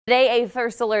Today, a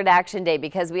first alert action day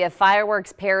because we have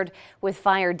fireworks paired with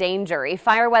fire danger. A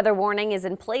fire weather warning is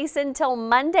in place until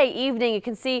Monday evening. You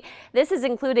can see this is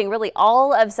including really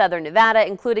all of southern Nevada,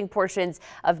 including portions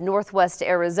of northwest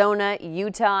Arizona,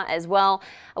 Utah as well.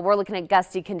 We're looking at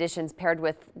gusty conditions paired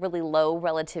with really low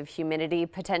relative humidity,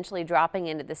 potentially dropping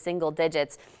into the single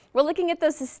digits. We're looking at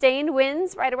those sustained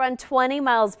winds right around 20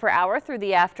 miles per hour through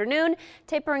the afternoon,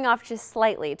 tapering off just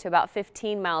slightly to about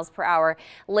 15 miles per hour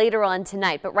later on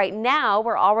tonight. But right now,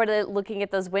 we're already looking at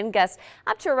those wind gusts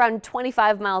up to around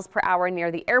 25 miles per hour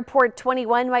near the airport,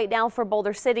 21 right now for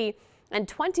Boulder City, and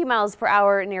 20 miles per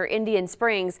hour near Indian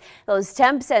Springs. Those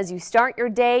temps as you start your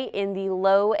day in the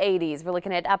low 80s. We're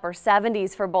looking at upper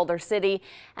 70s for Boulder City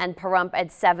and Pahrump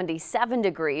at 77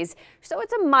 degrees. So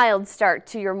it's a mild start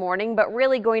to your morning, but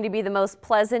really going to be the most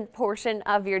pleasant portion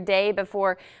of your day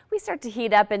before we start to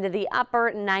heat up into the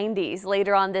upper 90s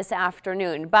later on this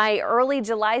afternoon. By early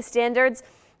July standards,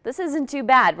 this isn't too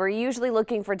bad. We're usually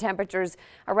looking for temperatures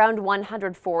around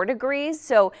 104 degrees,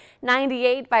 so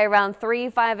 98 by around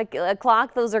 5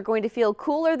 o'clock. Those are going to feel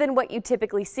cooler than what you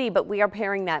typically see, but we are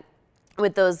pairing that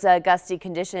with those gusty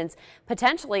conditions,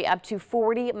 potentially up to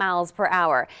 40 miles per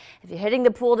hour. If you're hitting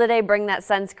the pool today, bring that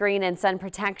sunscreen and sun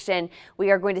protection. We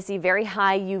are going to see very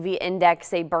high UV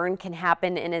index. A burn can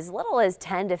happen in as little as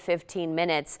 10 to 15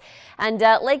 minutes. And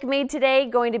Lake Mead today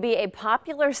going to be a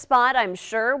popular spot, I'm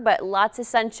sure, but lots of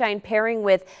sunshine pairing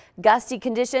with gusty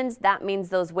conditions. That means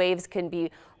those waves can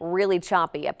be really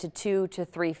choppy, up to 2 to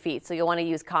 3 feet. So you'll want to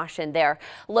use caution there.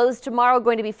 Lows tomorrow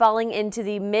going to be falling into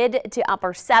the mid to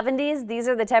upper 70s. These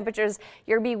are the temperatures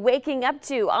you'll be waking up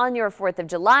to on your 4th of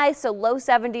July. So low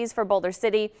 70s for Boulder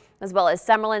City, as well as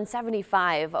Summerlin,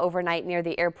 75 overnight near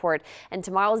the airport. And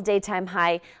tomorrow's daytime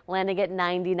high landing at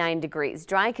 99 degrees.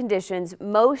 Dry conditions,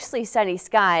 mostly sunny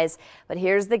skies. But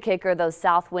here's the kicker, those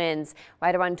south winds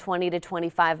right around 20 to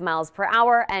 25 miles per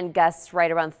hour and gusts right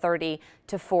around 30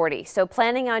 to 40. So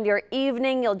planning on your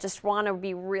evening, you'll just want to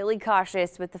be really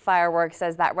cautious with the fireworks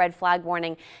as that red flag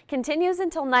warning continues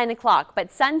until 9 o'clock.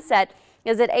 But sunset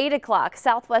is at 8 o'clock.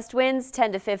 Southwest winds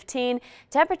 10 to 15.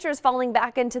 Temperatures falling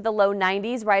back into the low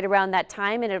 90s right around that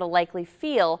time, and it'll likely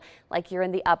feel like you're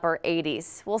in the upper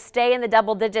 80s. We'll stay in the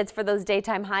double digits for those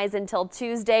daytime highs until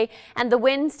Tuesday, and the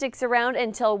wind sticks around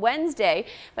until Wednesday.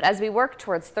 But as we work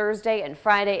towards Thursday and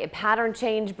Friday, a pattern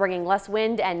change bringing less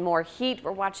wind and more heat.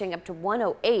 We're watching up to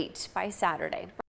 108 by Saturday.